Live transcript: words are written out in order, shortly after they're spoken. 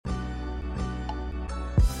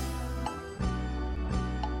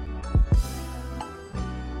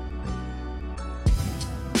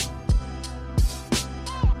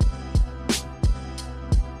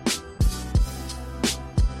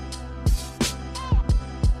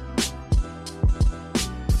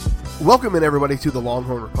Welcome in, everybody, to the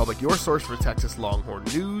Longhorn Republic, your source for Texas Longhorn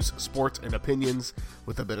news, sports, and opinions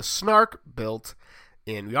with a bit of snark built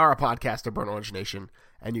in. We are a podcast of Burnt Orange Nation,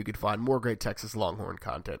 and you can find more great Texas Longhorn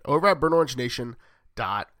content over at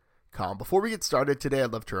BurntOrangeNation.com. Before we get started today,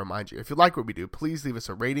 I'd love to remind you, if you like what we do, please leave us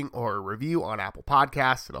a rating or a review on Apple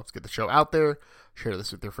Podcasts. It helps get the show out there. Share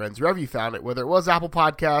this with your friends wherever you found it, whether it was Apple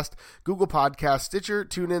Podcast, Google Podcast, Stitcher,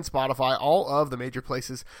 TuneIn, Spotify, all of the major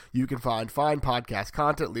places you can find fine podcast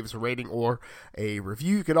content. Leave us a rating or a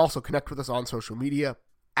review. You can also connect with us on social media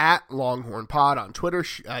at Longhorn Pod on Twitter.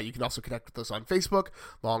 You can also connect with us on Facebook,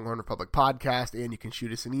 Longhorn Republic Podcast, and you can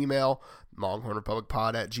shoot us an email,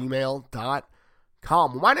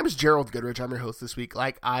 longhornrepublicpod@gmail.com. My name is Gerald Goodrich. I'm your host this week,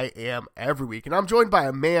 like I am every week, and I'm joined by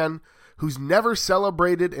a man who's never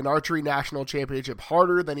celebrated an archery national championship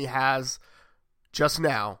harder than he has just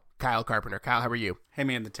now, Kyle Carpenter. Kyle, how are you? Hey,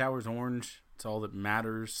 man, the tower's orange. It's all that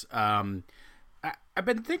matters. I've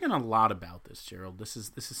been thinking a lot about this, Gerald. This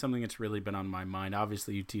is something that's really been on my mind.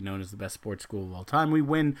 Obviously, UT known as the best sports school of all time. We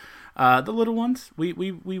win the little ones. We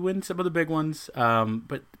win some of the big ones.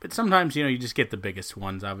 But sometimes, you just get the biggest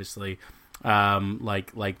ones, obviously.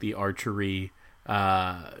 Like the archery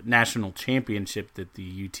national championship that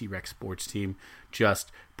the UT Rec sports team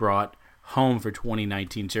just brought home for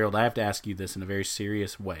 2019. Gerald, I have to ask you this in a very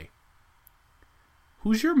serious way.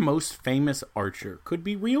 Who's your most famous archer? Could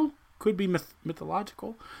be real, could be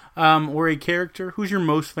mythological, or a character. Who's your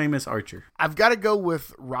most famous archer? I've got to go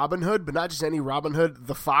with Robin Hood, but not just any Robin Hood,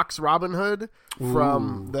 the Fox Robin Hood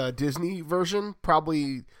from the Disney version.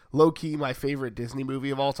 Probably low-key my favorite Disney movie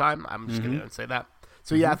of all time. I'm just going to say that.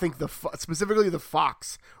 So, yeah, I think specifically the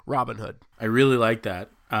Fox Robin Hood. I really like that.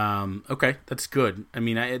 Okay, that's good. I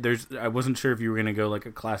mean, I wasn't sure if you were going to go like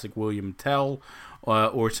a classic William Tell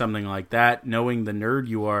or something like that. Knowing the nerd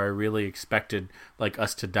you are, I really expected like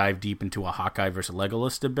us to dive deep into a Hawkeye versus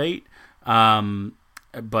Legolas debate.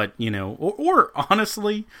 But or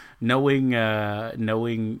honestly, knowing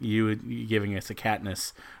you giving us a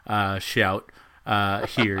Katniss shout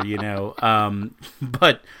here,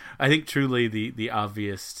 but I think truly the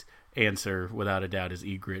obvious answer, without a doubt, is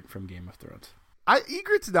Ygritte from Game of Thrones.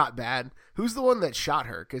 Ygritte's not bad. Who's the one that shot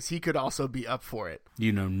her? Because he could also be up for it.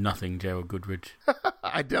 You know nothing, Gerald Goodrich.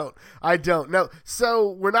 I don't. No.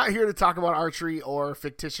 So we're not here to talk about archery or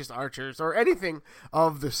fictitious archers or anything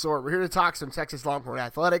of the sort. We're here to talk some Texas Longhorn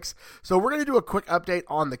athletics. So we're going to do a quick update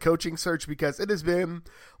on the coaching search because it has been,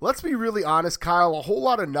 let's be really honest, Kyle, a whole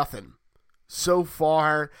lot of nothing so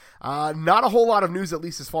far. Not a whole lot of news, at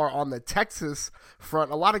least as far on the Texas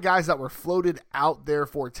front. A lot of guys that were floated out there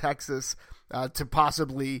for Texas to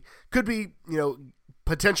possibly could be,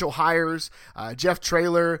 potential hires. Jeff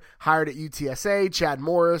Traylor hired at UTSA. Chad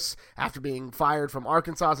Morris, after being fired from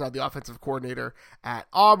Arkansas, is now the offensive coordinator at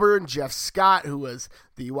Auburn. Jeff Scott, who was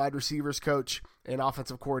the wide receivers coach and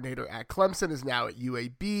offensive coordinator at Clemson, is now at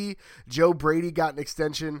UAB. Joe Brady got an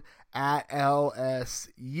extension at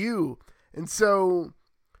LSU. And so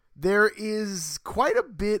there is quite a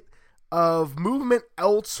bit of movement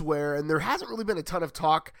elsewhere, and there hasn't really been a ton of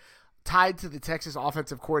talk tied to the Texas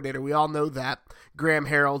offensive coordinator. We all know that Graham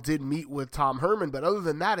Harrell did meet with Tom Herman, but other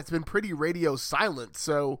than that, it's been pretty radio silent.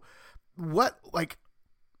 So when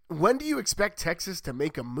do you expect Texas to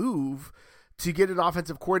make a move to get an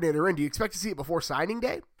offensive coordinator in? Do you expect to see it before signing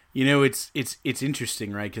day? It's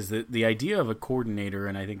interesting, right? Because the idea of a coordinator,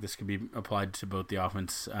 and I think this could be applied to both the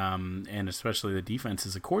offense and especially the defense,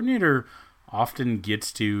 is a coordinator often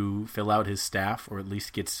gets to fill out his staff, or at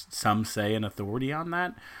least gets some say and authority on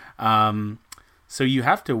that. So you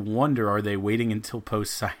have to wonder, are they waiting until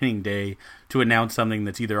post-signing day to announce something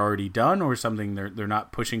that's either already done or something they're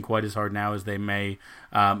not pushing quite as hard now as they may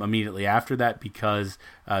immediately after that, because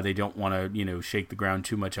they don't want to shake the ground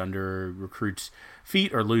too much under recruits'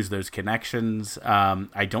 feet or lose those connections.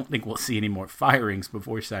 I don't think we'll see any more firings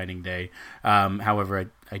before signing day.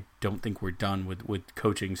 However, I don't think we're done with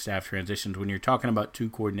coaching staff transitions. When you're talking about two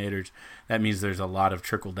coordinators, that means there's a lot of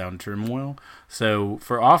trickle-down turmoil. So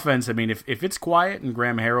for offense, I mean, if it's quiet and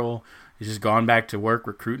Graham Harrell has just gone back to work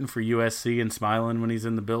recruiting for USC and smiling when he's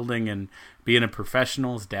in the building and being a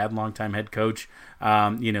professional, his dad, longtime head coach,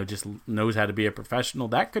 just knows how to be a professional,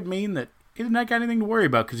 that could mean that he doesn't got anything to worry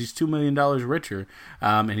about because he's $2 million richer,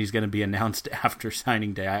 and he's going to be announced after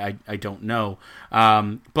signing day. I don't know.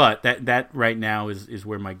 But that right now is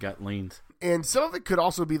where my gut leans. And some of it could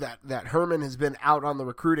also be that Herman has been out on the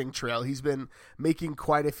recruiting trail. He's been making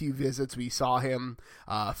quite a few visits. We saw him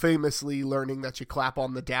famously learning that you clap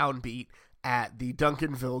on the downbeat at the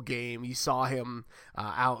Duncanville game. You saw him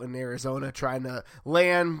out in Arizona trying to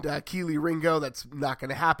land Keely Ringo. That's not going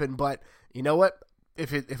to happen. But you know what?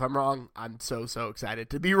 If I'm wrong, I'm so excited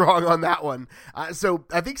to be wrong on that one. So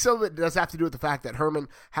I think some of it does have to do with the fact that Herman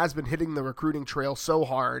has been hitting the recruiting trail so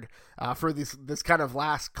hard for this kind of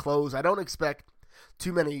last close. I don't expect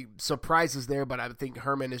too many surprises there, but I think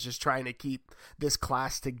Herman is just trying to keep this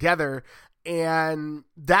class together. And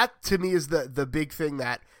that, to me, is the big thing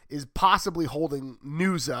that is possibly holding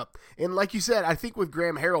news up. And like you said, I think with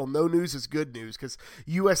Graham Harrell, no news is good news because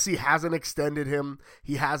USC hasn't extended him.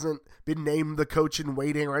 He hasn't been named the coach in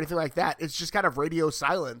waiting or anything like that. It's just kind of radio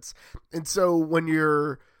silence. And so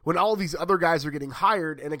when all these other guys are getting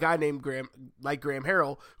hired and a guy named Graham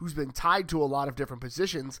Harrell, who's been tied to a lot of different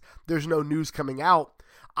positions, there's no news coming out.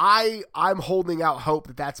 I'm holding out hope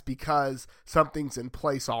that that's because something's in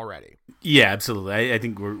place already. Yeah, absolutely. I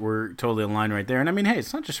think we're totally aligned right there. And I mean, hey,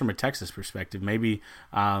 it's not just from a Texas perspective. Maybe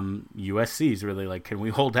USC is really like, can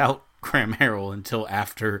we hold out Graham Harrell until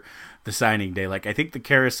after the signing day? Like, I think the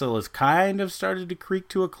carousel has kind of started to creak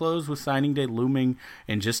to a close with signing day looming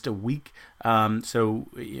in just a week, or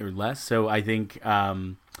less. So I think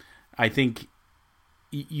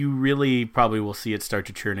you really probably will see it start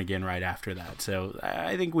to churn again right after that. So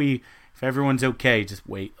I think if everyone's okay, just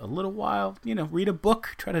wait a little while. Read a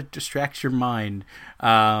book, try to distract your mind.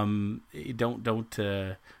 Don't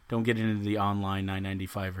get into the online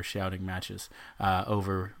 995 or shouting matches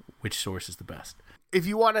over which source is the best. If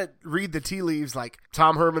you want to read the tea leaves, like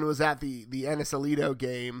Tom Herman was at the Ennis Alito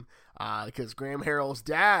game because Graham Harrell's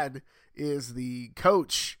dad is the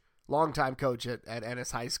coach, longtime coach at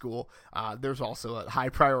Ennis High School. There's also a high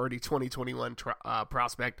priority 2021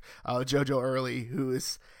 prospect, JoJo Early, who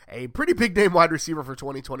is a pretty big name wide receiver for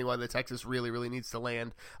 2021 that Texas really, really needs to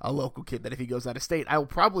land, a local kid that if he goes out of state, I will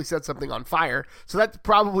probably set something on fire. So that's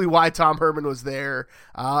probably why Tom Herman was there.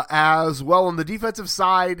 As well on the defensive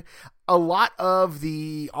side, a lot of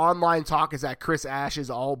the online talk is that Chris Ash is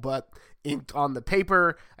all but inked on the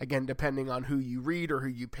paper. Again, depending on who you read or who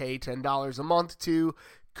you pay $10 a month to.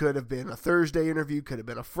 Could have been a Thursday interview, could have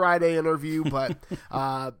been a Friday interview, but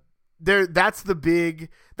that's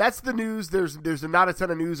the news. There's not a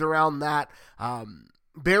ton of news around that.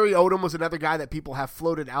 Barry Odom was another guy that people have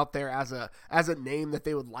floated out there as a name that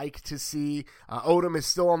they would like to see. Odom is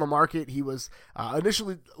still on the market. He was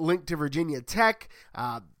initially linked to Virginia Tech,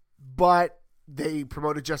 but they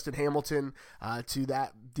promoted Justin Hamilton to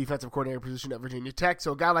that defensive coordinator position at Virginia Tech.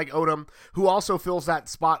 So a guy like Odom, who also fills that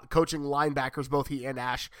spot coaching linebackers, both he and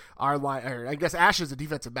Ash I guess Ash is a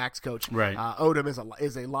defensive backs coach. Right. Odom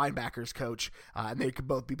is a linebackers coach, and they could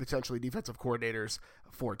both be potentially defensive coordinators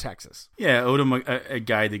for Texas. Yeah, Odom, a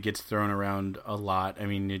guy that gets thrown around a lot. I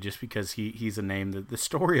mean, just because he's a name, the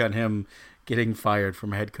story on him getting fired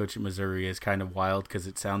from head coach at Missouri is kind of wild because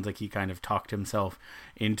it sounds like he kind of talked himself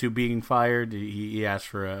into being fired. He asked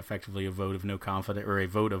for effectively a vote of no confidence, or a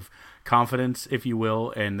vote of confidence, if you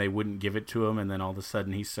will, and they wouldn't give it to him. And then all of a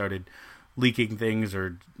sudden he started leaking things,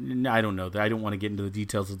 or I don't know. I don't want to get into the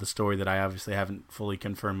details of the story that I obviously haven't fully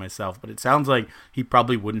confirmed myself, but it sounds like he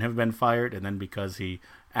probably wouldn't have been fired, and then because he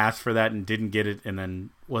asked for that and didn't get it and then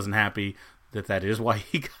wasn't happy, that is why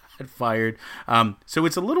he got fired. So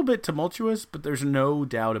it's a little bit tumultuous, but there's no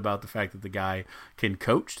doubt about the fact that the guy can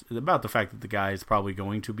coach, about the fact that the guy is probably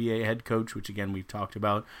going to be a head coach, which again we've talked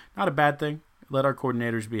about. Not a bad thing. Let our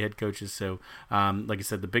coordinators be head coaches. So, like I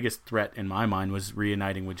said, the biggest threat in my mind was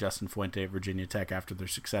reuniting with Justin Fuente at Virginia Tech after their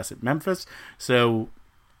success at Memphis. So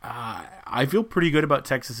I feel pretty good about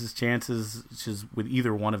Texas's chances just with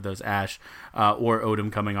either one of those, Ash or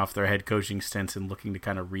Odom, coming off their head coaching stints and looking to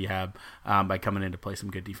kind of rehab by coming in to play some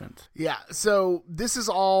good defense. Yeah, so this is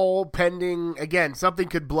all pending. Again, something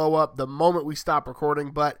could blow up the moment we stop recording,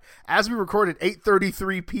 but as we recorded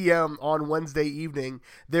 8:33 p.m. on Wednesday evening,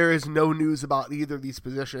 there is no news about either of these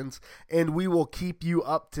positions, and we will keep you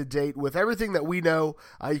up to date with everything that we know.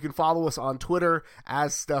 You can follow us on Twitter.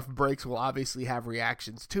 As stuff breaks, we'll obviously have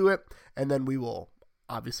reactions to it, and then we will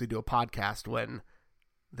obviously do a podcast when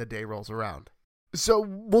the day rolls around. So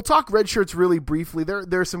we'll talk red shirts really briefly. There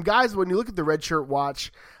are some guys, when you look at the red shirt watch,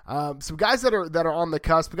 some guys that are on the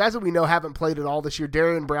cusp, guys that we know haven't played at all this year.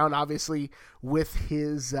 Darian Brown, obviously, with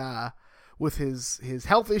his health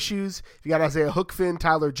issues. You got Isaiah Hookfin,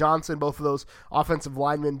 Tyler Johnson, both of those offensive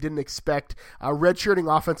linemen. Didn't expect.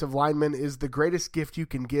 Redshirting offensive lineman is the greatest gift you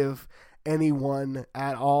can give anyone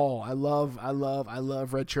at all. I love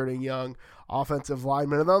redshirting young offensive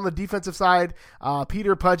linemen. And then on the defensive side,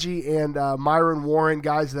 Peter Pudgy and Myron Warren,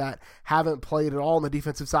 guys that haven't played at all on the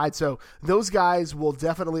defensive side. So those guys will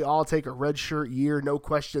definitely all take a redshirt year, no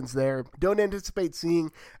questions there. Don't anticipate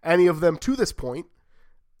seeing any of them to this point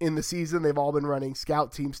in the season. They've all been running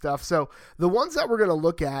scout team stuff. So the ones that we're going to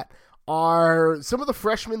look at are some of the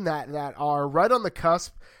freshmen that are right on the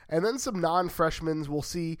cusp, and then some non-freshmen. We'll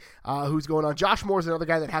see who's going on. Josh Moore is another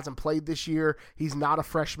guy that hasn't played this year. He's not a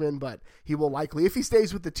freshman, but he will likely, if he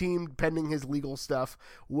stays with the team, pending his legal stuff,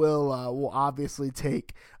 will obviously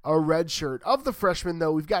take a red shirt. Of the freshmen,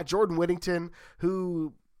 though, we've got Jordan Whittington,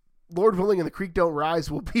 who, Lord willing and the creek don't rise,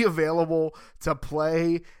 will be available to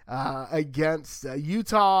play against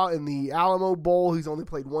Utah in the Alamo Bowl. He's only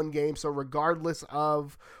played one game, so regardless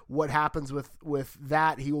of what happens with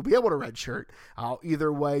that, he will be able to redshirt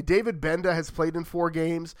either way. David Benda has played in 4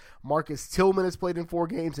 games. Marcus Tillman has played in 4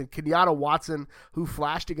 games, and Kenyatta Watson, who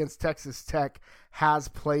flashed against Texas Tech, has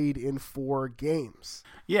played in 4 games.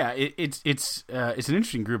 Yeah, it's an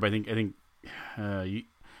interesting group. I think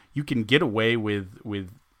you can get away with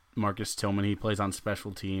Marcus Tillman. He plays on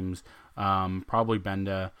special teams. Probably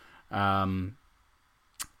Benda.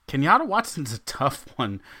 Kenyatta Watson's a tough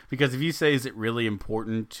one, because if you say, is it really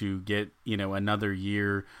important to get another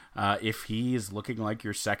year if he is looking like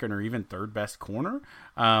your second or even third best corner?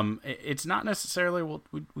 It's not necessarily. Well,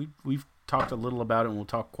 we've talked a little about it, and we'll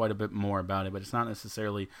talk quite a bit more about it, but it's not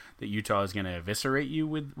necessarily that Utah is going to eviscerate you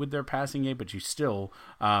with their passing game, but you still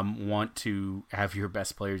want to have your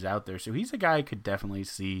best players out there. So he's a guy I could definitely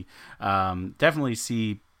see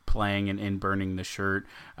playing and burning the shirt.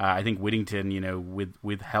 I think Whittington,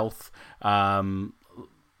 with health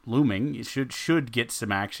looming, it should get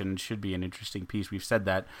some action. Should be an interesting piece. We've said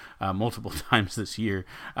that multiple times this year.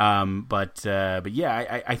 But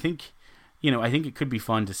yeah, I think. I think it could be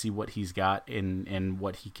fun to see what he's got and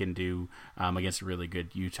what he can do against a really good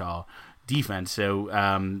Utah defense.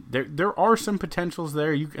 So there are some potentials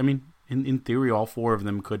there. In theory, all 4 of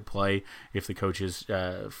them could play if the coaches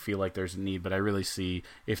feel like there's a need. But I really see,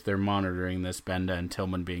 if they're monitoring this, Benda and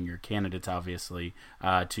Tillman being your candidates, obviously,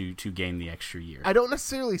 to gain the extra year. I don't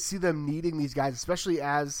necessarily see them needing these guys, especially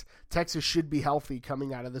as Texas should be healthy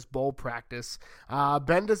coming out of this bowl practice.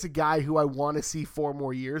 Benda's a guy who I want to see 4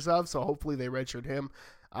 more years of, so hopefully they redshirt him.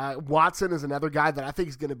 Watson is another guy that I think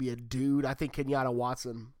is going to be a dude. I think Kenyatta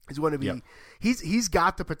Watson is going to be. Yep. He's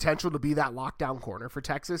got the potential to be that lockdown corner for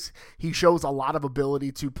Texas. He shows a lot of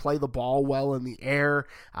ability to play the ball well in the air.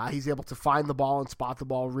 He's able to find the ball and spot the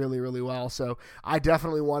ball really, really well. So I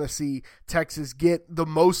definitely want to see Texas get the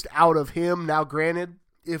most out of him. Now, granted,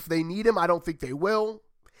 if they need him, I don't think they will.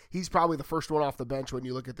 He's probably the first one off the bench when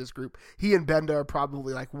you look at this group. He and Benda are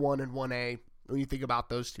probably like 1 and 1A when you think about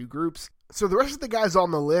those 2 groups. So the rest of the guys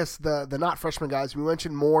on the list, the not freshman guys, we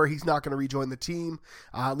mentioned Moore. He's not going to rejoin the team,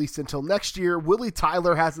 at least until next year. Willie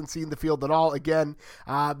Tyler hasn't seen the field at all. Again,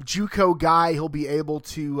 JUCO guy, he'll be able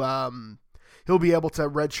to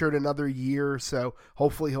redshirt another year, so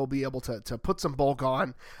hopefully he'll be able to put some bulk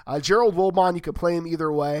on. Gerald Wilbon, you can play him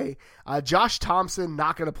either way. Josh Thompson,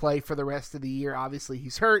 not going to play for the rest of the year. Obviously,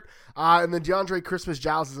 he's hurt. And then DeAndre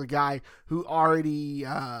Christmas-Giles is a guy who already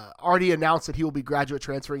announced that he will be graduate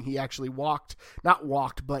transferring. He actually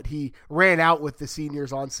but he ran out with the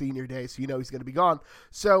seniors on senior day, so he's going to be gone.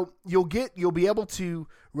 So you'll be able to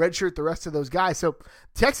redshirt the rest of those guys. So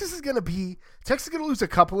Texas is going to lose a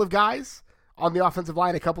couple of guys on the offensive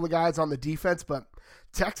line, a couple of guys on the defense, but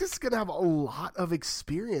Texas is going to have a lot of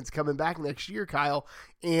experience coming back next year, Kyle,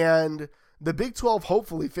 and the Big 12,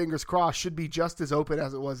 hopefully, fingers crossed, should be just as open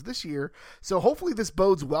as it was this year. So hopefully this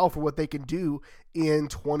bodes well for what they can do in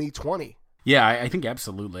 2020. Yeah, I think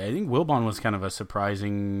absolutely. I think Wilbon was kind of a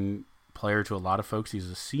surprising player to a lot of folks. He's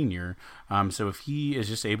a senior. So if he is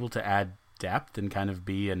just able to add depth and kind of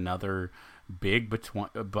be another big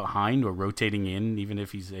behind or rotating in, even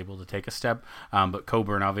if he's able to take a step. But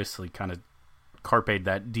Coburn obviously kind of carped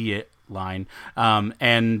that D line,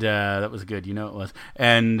 and that was good, it was.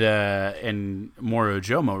 And Moro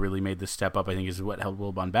Jomo really made the step up, I think, is what held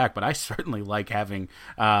Wilbon back. But I certainly like having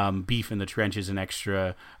beef in the trenches and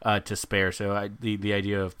extra to spare. So the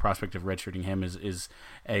idea of prospect of redshirting him is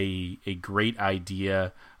a great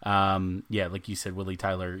idea. Like you said, Willie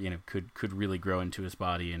Tyler, could really grow into his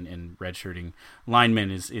body, and redshirting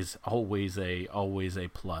linemen is always a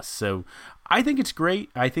plus. So I think it's great.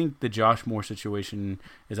 I think the Josh Moore situation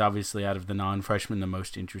is obviously out of the non-freshmen the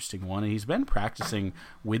most interesting one, and he's been practicing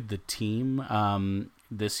with the team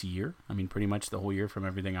this year. I mean, pretty much the whole year, from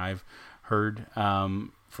everything I've heard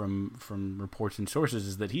from reports and sources,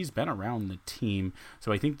 is that he's been around the team.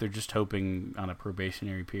 So I think they're just hoping on a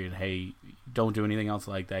probationary period, hey, don't do anything else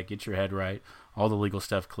like that. Get your head right. All the legal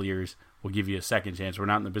stuff clears. We'll give you a second chance. We're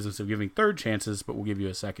not in the business of giving third chances, but we'll give you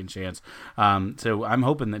a second chance. So I'm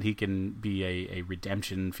hoping that he can be a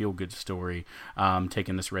redemption, feel-good story,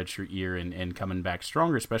 taking this redshirt year and coming back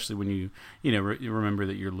stronger, especially when you remember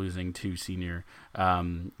that you're losing two senior,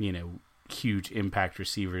 huge impact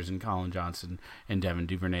receivers in Colin Johnson and Devin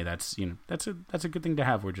Duvernay. That's a good thing to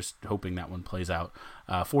have. We're just hoping that one plays out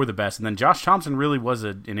for the best. And then Josh Thompson really was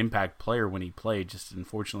an impact player when he played, just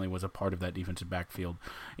unfortunately was a part of that defensive backfield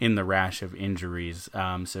in the rash of injuries.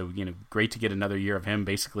 So great to get another year of him.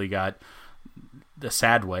 Basically got the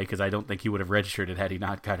sad way, because I don't think he would have redshirted had he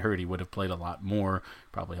not got hurt. He would have played a lot more,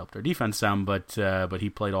 probably helped our defense some, but he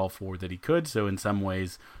played all 4 that he could. So in some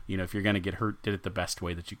ways, if you're going to get hurt, did it the best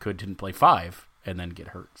way that you could. Didn't play 5 and then get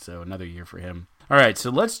hurt. So another year for him. All right, so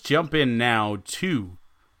let's jump in now to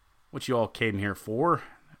what you all came here for.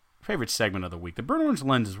 Favorite segment of the week, the Burnt Orange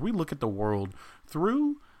Lens, as we look at the world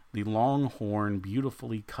through the Longhorn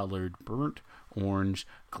beautifully colored burnt orange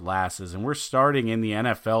glasses. And we're starting in the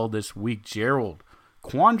NFL this week. Gerald,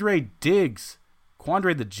 Quandre Diggs,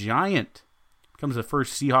 Quandre the Giant, becomes the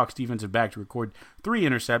first Seahawks defensive back to record 3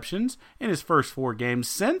 interceptions in his first 4 games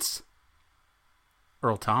since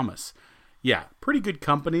Earl Thomas. Yeah, pretty good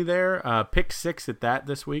company there. Pick 6 at that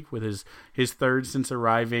this week with his third since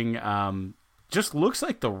arriving. Just looks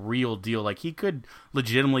like the real deal. Like he could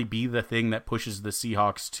legitimately be the thing that pushes the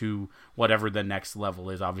Seahawks to whatever the next level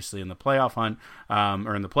is, obviously in the playoff hunt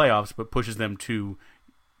or in the playoffs, but pushes them to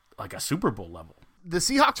like a Super Bowl level. The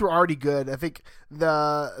Seahawks were already good. I think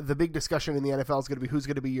the big discussion in the NFL is going to be who's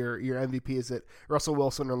going to be your MVP. Is it Russell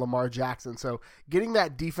Wilson or Lamar Jackson? So getting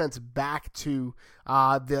that defense back to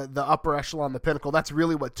the upper echelon, the pinnacle, that's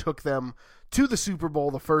really what took them to the Super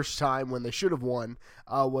Bowl the first time when they should have won,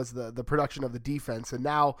 was the production of the defense. And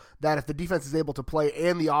now that if the defense is able to play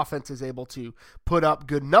and the offense is able to put up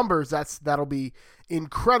good numbers, that'll be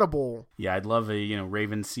incredible. Yeah, I'd love a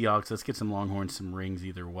Ravens Seahawks. Let's get some Longhorns some rings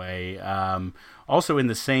either way. Also in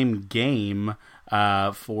the same game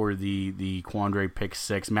for the Quandre pick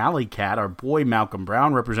 6, Mally Cat, our boy Malcolm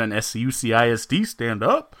Brown, represent SCUCISD, stand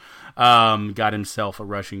up, got himself a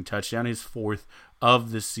rushing touchdown, his 4th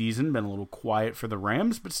of the season. Been a little quiet for the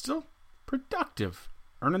Rams, but still productive,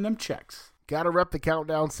 earning them checks. Got to rep the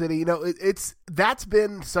Countdown City. That's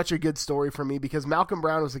been such a good story for me because Malcolm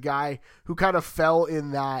Brown was a guy who kind of fell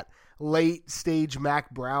in that late stage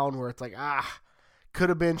Mac Brown where it's like, could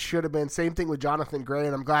have been, should have been. Same thing with Jonathan Gray,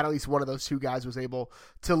 and I'm glad at least one of those 2 guys was able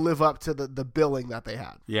to live up to the billing that they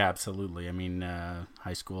had. Yeah, absolutely. I mean,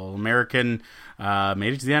 high school American,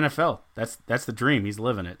 made it to the NFL. That's the dream. He's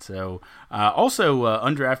living it. So, also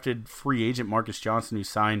undrafted free agent Marcus Johnson, who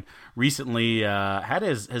signed recently, had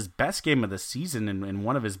his best game of the season and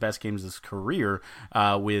one of his best games of his career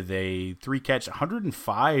with a 3-catch,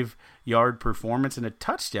 105-yard performance and a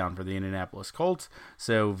touchdown for the Indianapolis Colts.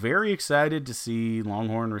 So very excited to see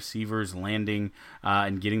Longhorn receivers landing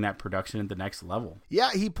and getting that production at the next level.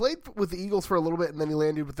 Yeah, he played with the Eagles for a little bit, and then he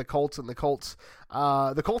landed with the Colts, and the Colts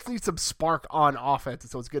need some spark on offense,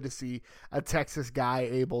 so it's good to see a Texas guy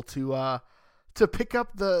able to pick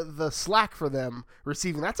up the slack for them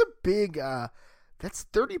receiving. That's a big that's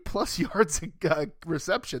 30-plus yards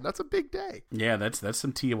reception. That's a big day. Yeah, that's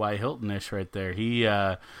some T.Y. Hilton-ish right there.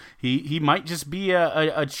 He might just be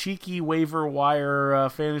a cheeky waiver wire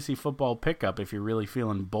fantasy football pickup if you're really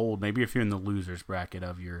feeling bold. Maybe if you're in the losers bracket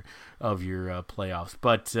of your playoffs.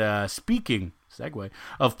 But speaking segue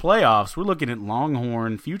of playoffs, we're looking at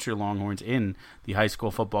future Longhorns in the high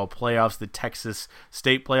school football playoffs. The Texas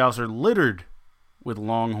State playoffs are littered with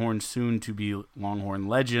Longhorn, soon-to-be Longhorn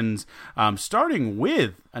legends, starting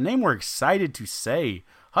with a name we're excited to say,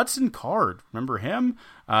 Hudson Card. Remember him?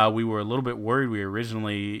 We were a little bit worried.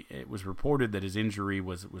 It was reported that his injury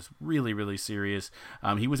was really, really serious.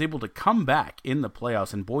 He was able to come back in the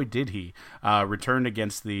playoffs, and boy, did he. Returned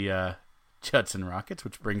against the Judson Rockets,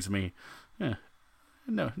 which brings me...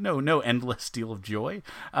 No endless deal of joy,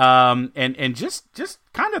 and just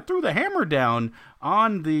kind of threw the hammer down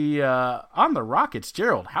on the Rockets.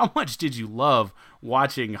 Gerald, how much did you love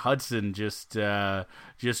watching Hudson just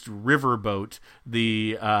riverboat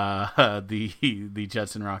the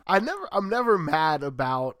Judson Rockets? I'm never mad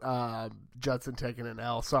about Judson taking an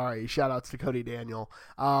L. Sorry, shout outs to Cody Daniel.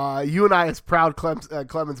 You and I, as proud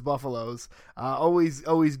Clemens Buffaloes,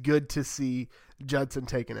 always good to see Judson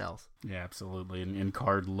taking L's. Yeah, absolutely. And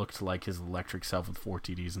Card looked like his electric self with 4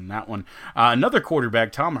 TDs in that one. Another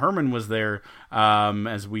quarterback, Tom Herman, was there,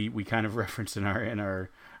 as we kind of referenced in our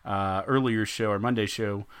earlier show, our Monday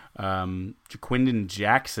show. Jaquindon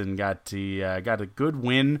Jackson got a good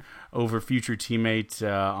win over future teammate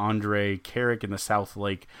Andre Carrick in the South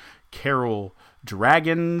Lake Carroll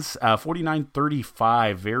Dragons,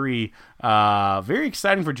 49-35. Very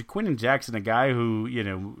exciting for Jaquindon Jackson, a guy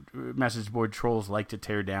who, message board trolls like to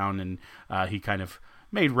tear down, and he kind of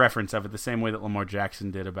made reference of it the same way that Lamar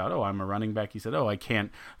Jackson did about, I'm a running back. He said, I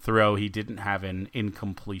can't throw. He didn't have an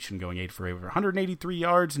incompletion going 8 for 8 over 183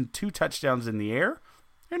 yards and 2 touchdowns in the air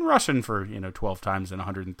and rushing for, 12 times and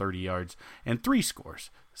 130 yards and 3 scores.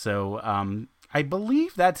 So I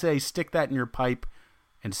believe that's a stick that in your pipe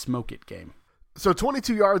and smoke it game. So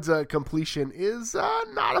 22 yards completion is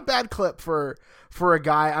not a bad clip for a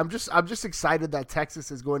guy. I'm just excited that Texas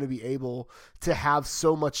is going to be able to have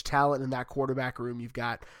so much talent in that quarterback room. You've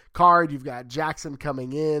got Card, you've got Jackson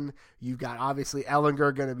coming in, you've got obviously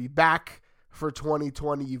Ellinger going to be back for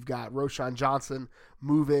 2020. You've got Roschon Johnson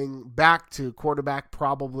moving back to quarterback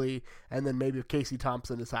probably, and then maybe if Casey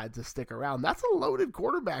Thompson decides to stick around, that's a loaded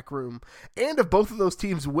quarterback room. And if both of those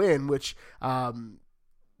teams win, which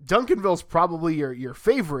Duncanville's probably your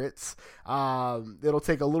favorites. It'll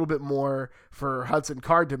take a little bit more for Hudson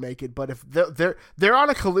Card to make it, but if they're on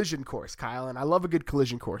a collision course, Kyle, and I love a good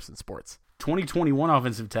collision course in sports. 2021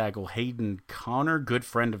 offensive tackle Hayden Connor, good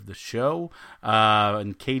friend of the show,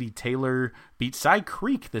 and Katie Taylor beat Cy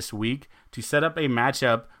Creek this week to set up a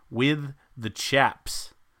matchup with the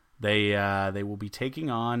Chaps. They will be taking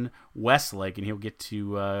on Westlake, and he'll get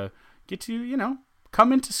to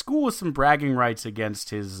come into school with some bragging rights against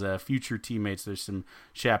his future teammates. There's some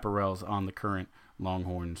chaparrals on the current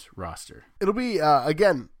Longhorns roster. It'll be,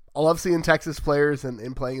 again, I love seeing Texas players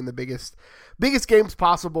and playing in the biggest games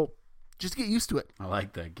possible. Just get used to it. I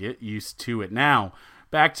like that. Get used to it. Now,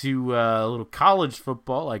 back to a little college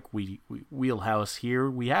football like we wheelhouse here.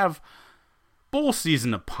 We have bowl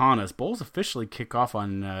season upon us. Bowls officially kick off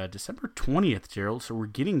on December 20th, Gerald, so we're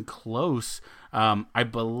getting close. I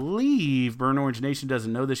believe Burn Orange Nation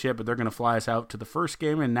doesn't know this yet, but they're going to fly us out to the first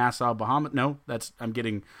game in Nassau, Bahamas. No,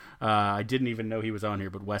 I didn't even know he was on here,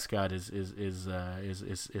 but Westcott is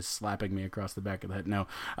slapping me across the back of the head. No,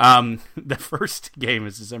 the first game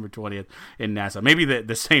is December 20th in Nassau. Maybe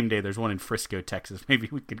the same day there's one in Frisco, Texas. Maybe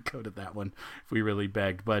we could go to that one if we really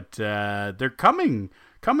begged, but they're coming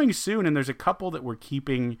soon, and there's a couple that we're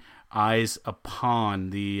keeping eyes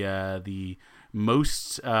upon. The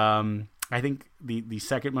most, I think the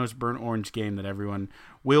second most burnt orange game that everyone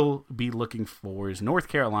will be looking for is North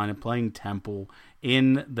Carolina playing Temple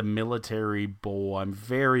in the Military Bowl. I'm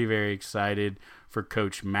very, very excited for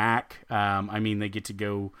Coach Mack. They get to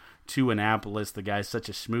go to Annapolis. The guy's such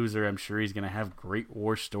a schmoozer. I'm sure he's going to have great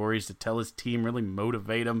war stories to tell his team, really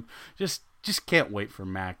motivate them. Just can't wait for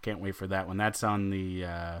Mac. Can't wait for that one. That's on the,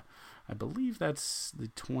 I believe that's the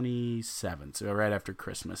 27th, so right after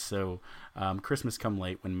Christmas. So Christmas come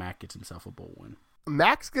late when Mac gets himself a bowl win.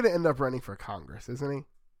 Mac's going to end up running for Congress, isn't he?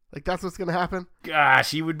 Like, that's what's going to happen?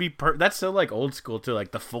 Gosh, he would be that's so, like, old school, too.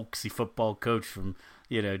 Like, the folksy football coach from,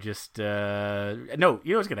 no, you know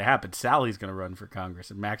what's going to happen. Sally's going to run for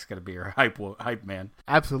Congress, and Mac's going to be her hype man.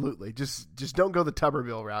 Absolutely. Just don't go the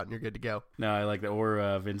Tuberville route, and you're good to go. No, I like that.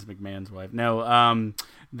 Or Vince McMahon's wife. No,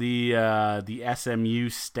 the SMU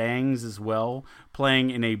Stangs as well, playing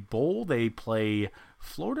in a bowl. They play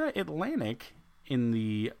Florida Atlantic in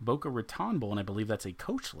the Boca Raton Bowl, and I believe that's a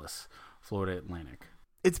coachless Florida Atlantic.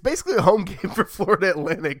 It's basically a home game for Florida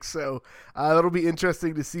Atlantic, so that'll be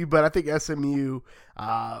interesting to see. But I think SMU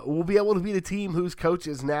will be able to beat a team whose coach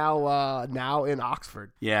is now in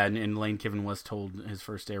Oxford. Yeah, and Lane Kiffin was told his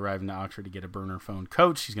first day arriving to Oxford to get a burner phone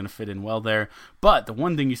coach. He's going to fit in well there. But the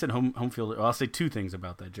one thing you said, home field. Well, I'll say two things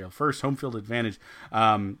about that, Gerald. First, home field advantage.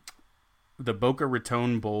 The Boca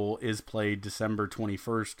Raton Bowl is played December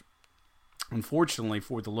 21st. Unfortunately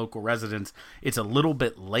for the local residents, it's a little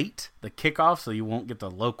bit late, the kickoff, so you won't get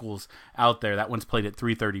the locals out there. That one's played at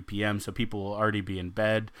 3:30 p.m., so people will already be in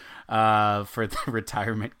bed for the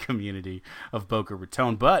retirement community of Boca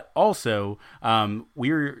Raton. But also,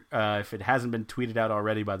 we're if it hasn't been tweeted out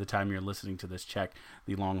already by the time you're listening to this, check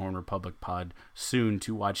the Longhorn Republic pod soon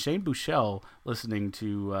to watch Shane Buechele listening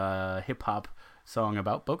to hip-hop song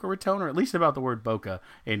about Boca Raton, or at least about the word Boca,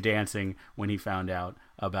 and dancing when he found out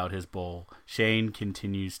about his bowl. Shane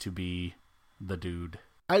continues to be the dude.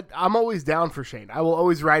 I'm always down for Shane. I will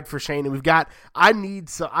always ride for Shane, and I need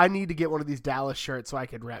to get one of these Dallas shirts so I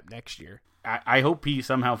can rep next year. I hope he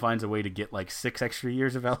somehow finds a way to get like 6 extra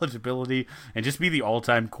years of eligibility and just be the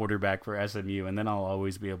all-time quarterback for SMU, and then I'll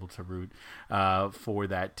always be able to root for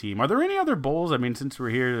that team. Are there any other bowls, since we're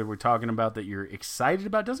here, that we're talking about that you're excited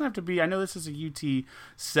about? It doesn't have to be, I know this is a UT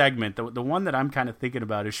segment. The one that I'm kind of thinking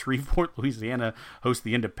about is Shreveport, Louisiana hosts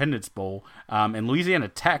the Independence Bowl, and Louisiana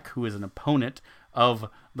Tech, who is an opponent of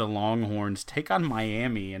the Longhorns, take on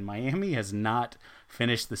Miami, and Miami has not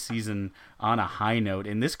finished the season on a high note,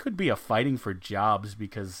 and this could be a fighting for jobs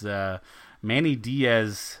because Manny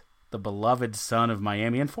Diaz, the beloved son of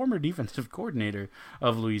Miami and former defensive coordinator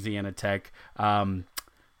of Louisiana Tech,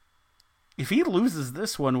 if he loses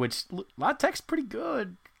this one, which La Tech's pretty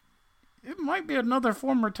good, it might be another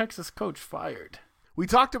former Texas coach fired. We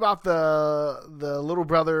talked about the little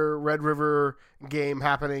brother Red River game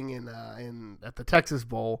happening at the Texas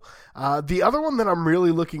Bowl. The other one that I'm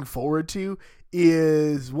really looking forward to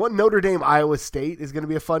is what Notre Dame Iowa State is going to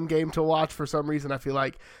be a fun game to watch. For some reason, I feel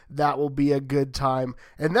like that will be a good time.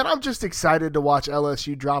 And then I'm just excited to watch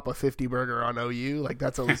LSU drop a 50 burger on OU. Like,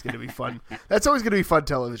 that's always going to be fun. That's always going to be fun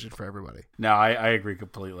television for everybody. No, I agree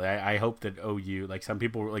completely. I hope that OU, like some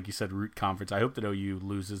people, like you said, root conference. I hope that OU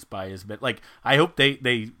loses by as bit. Like, I hope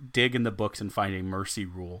they dig in the books and find a mercy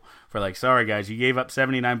rule for, like, sorry guys, you gave up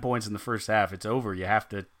 79 points in the first half. It's over. You have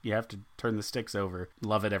to turn the sticks over.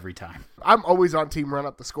 Love it every time. I'm always on team run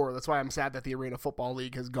up the score. That's why I'm sad that the Arena Football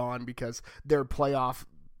League has gone, because their playoff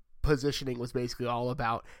positioning was basically all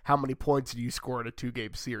about how many points do you score in a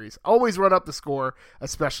 2-game series. Always run up the score,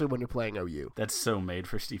 especially when you're playing OU. That's so made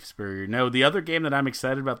for Steve Spurrier. No, the other game that I'm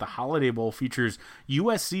excited about, the Holiday Bowl, features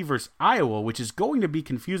USC versus Iowa, which is going to be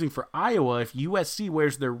confusing for Iowa if USC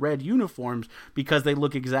wears their red uniforms because they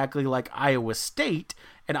look exactly like Iowa State,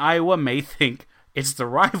 and Iowa may think it's the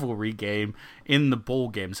rivalry game in the bowl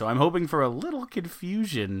game. So I'm hoping for a little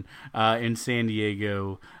confusion in San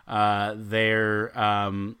Diego there.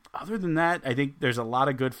 Other than that, I think there's a lot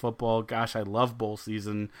of good football. Gosh, I love bowl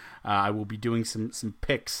season. I will be doing some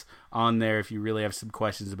picks on there. If you really have some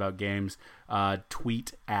questions about games,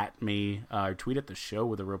 tweet at me or tweet at the show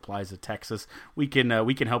with the replies of Texas. We can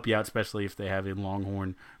help you out, especially if they have a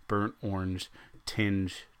Longhorn burnt orange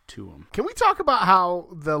tinge to them. Can we talk about how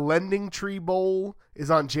the Lending Tree Bowl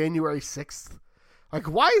is on January 6th?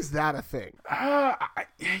 Like, why is that a thing? I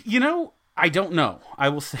don't know. I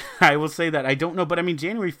will say that I don't know. But I mean,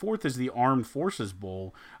 January 4th is the Armed Forces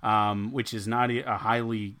Bowl, which is not a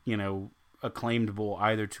highly, acclaimed bowl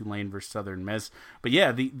either. Tulane versus Southern Miss. But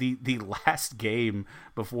yeah, the last game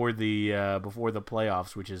before the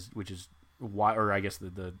playoffs, which is why, or I guess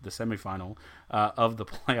the semifinal of the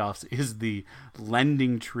playoffs, is the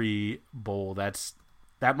Lending Tree Bowl. That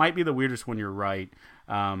might be the weirdest one. You're right.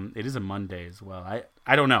 It is a Monday as well.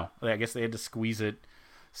 I don't know. I guess they had to squeeze it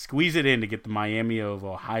in to get the Miami of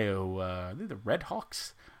Ohio. The Red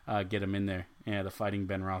Hawks get them in there. Yeah, the Fighting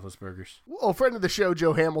Ben Roethlisbergers. Well, friend of the show,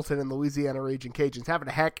 Joe Hamilton and Louisiana Raging Cajuns having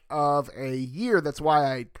a heck of a year. That's why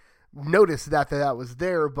I noticed that was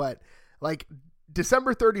there. But like,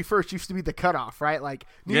 December 31st used to be the cutoff, right? Like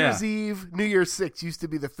New Year's Eve, New Year's 6 used to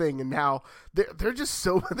be the thing, and now they're just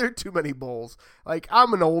there are too many bowls. Like,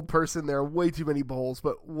 I'm an old person, there are way too many bowls,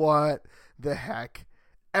 but what the heck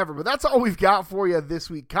ever. But that's all we've got for you this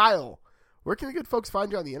week. Kyle, where can the good folks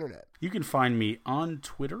find you on the internet? You can find me on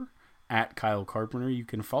Twitter at Kyle Carpenter. You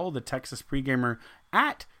can follow the Texas Pregamer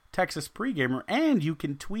at Texas Pregamer, and you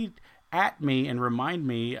can tweet at me and remind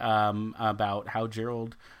me about how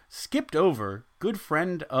Gerald skipped over good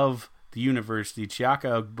friend of the university,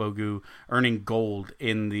 Chiaka Ogbogu, earning gold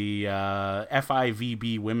in the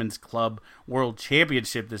FIVB Women's Club World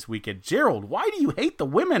Championship this weekend. Gerald, why do you hate the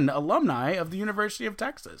women alumni of the University of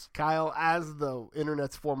Texas? Kyle, as the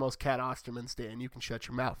internet's foremost Cat Osterman stan, you can shut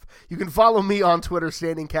your mouth. You can follow me on Twitter,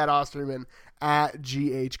 standing Cat Osterman, at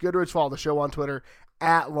GH Goodrich. Follow the show on Twitter,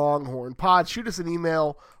 at Longhorn Pod. Shoot us an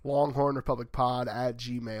email,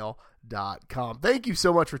 longhornrepublicpod@gmail.com. Thank you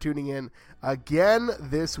so much for tuning in again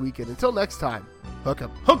this weekend. Until next time, hook 'em.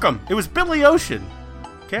 Hook 'em. It was Billy Ocean.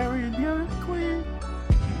 Carrying your queen.